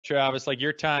Travis, like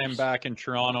your time back in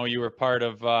Toronto, you were part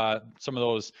of some of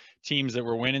those teams that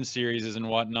were winning series and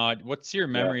whatnot. What's your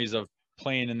memories of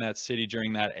playing in that city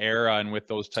during that era and with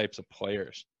those types of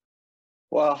players?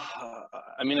 Well,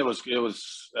 I mean, it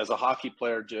was as a hockey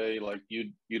player, Jay, like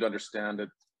you'd understand it.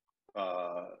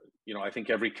 I think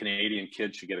every Canadian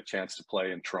kid should get a chance to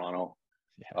play in Toronto.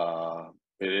 Yeah.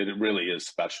 It really is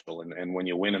special. And when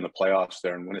you win in the playoffs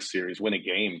there and win a series, win a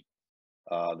game,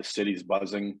 the city's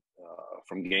buzzing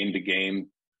from game to game.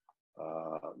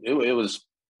 It was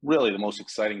really the most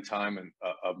exciting time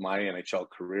of my NHL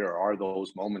career are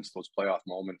those moments, those playoff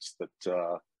moments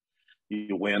that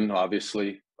you win,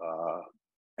 obviously,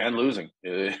 and losing.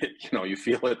 You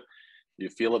feel it. You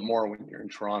feel it more when you're in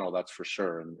Toronto, that's for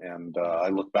sure. And I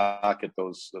look back at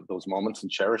those moments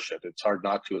and cherish it. It's hard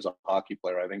not to as a hockey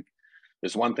player. I think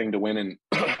there's one thing to win in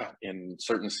in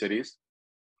certain cities.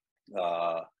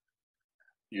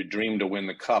 You dream to win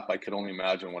the cup. I could only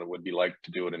imagine what it would be like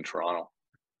to do it in Toronto.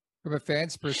 From a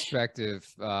fan's perspective,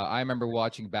 I remember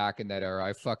watching back in that era.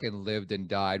 I fucking lived and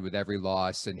died with every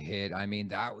loss and hit. I mean,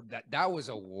 that was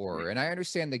a war. And I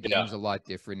understand the game's a lot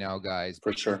different now, guys.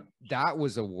 For sure. That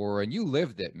was a war, and you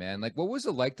lived it, man. Like, what was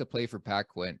it like to play for Pat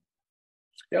Quinn?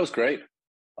 Yeah, it was great.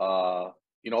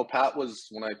 Pat was,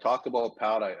 when I talk about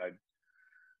Pat,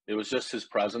 it was just his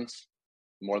presence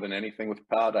more than anything with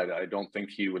Pat. I don't think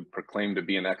he would proclaim to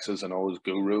be an X's and O's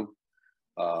guru.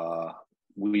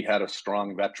 We had a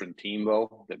strong veteran team,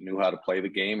 though, that knew how to play the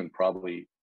game, and probably,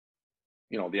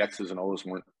 the X's and O's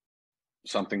weren't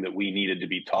something that we needed to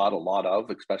be taught a lot of,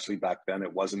 especially back then.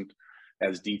 It wasn't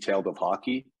as detailed of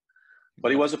hockey,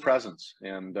 but he was a presence.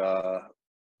 And,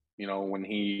 when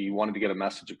he wanted to get a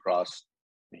message across,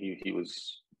 he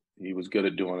was good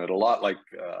at doing it. A lot like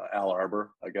Al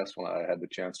Arbour, I guess, when I had the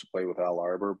chance to play with Al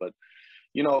Arbour. But,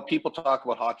 people talk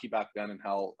about hockey back then and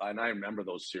I remember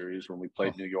those series when we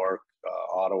played New York,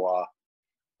 Ottawa,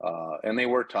 and they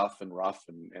were tough and rough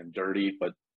and dirty.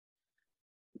 But,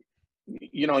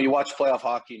 you watch playoff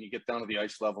hockey and you get down to the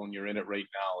ice level and you're in it right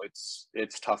now.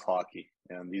 It's tough hockey,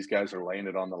 and these guys are laying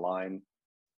it on the line.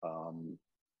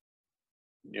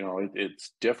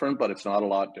 It's different, but it's not a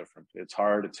lot different. It's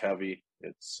hard. It's heavy.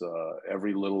 It's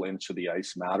every little inch of the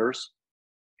ice matters,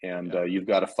 and you've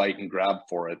got to fight and grab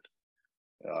for it.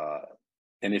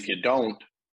 And if you don't,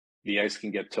 the ice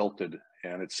can get tilted,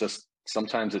 and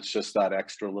sometimes it's just that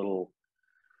extra little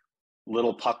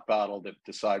puck battle that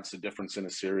decides the difference in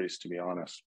a series, to be honest.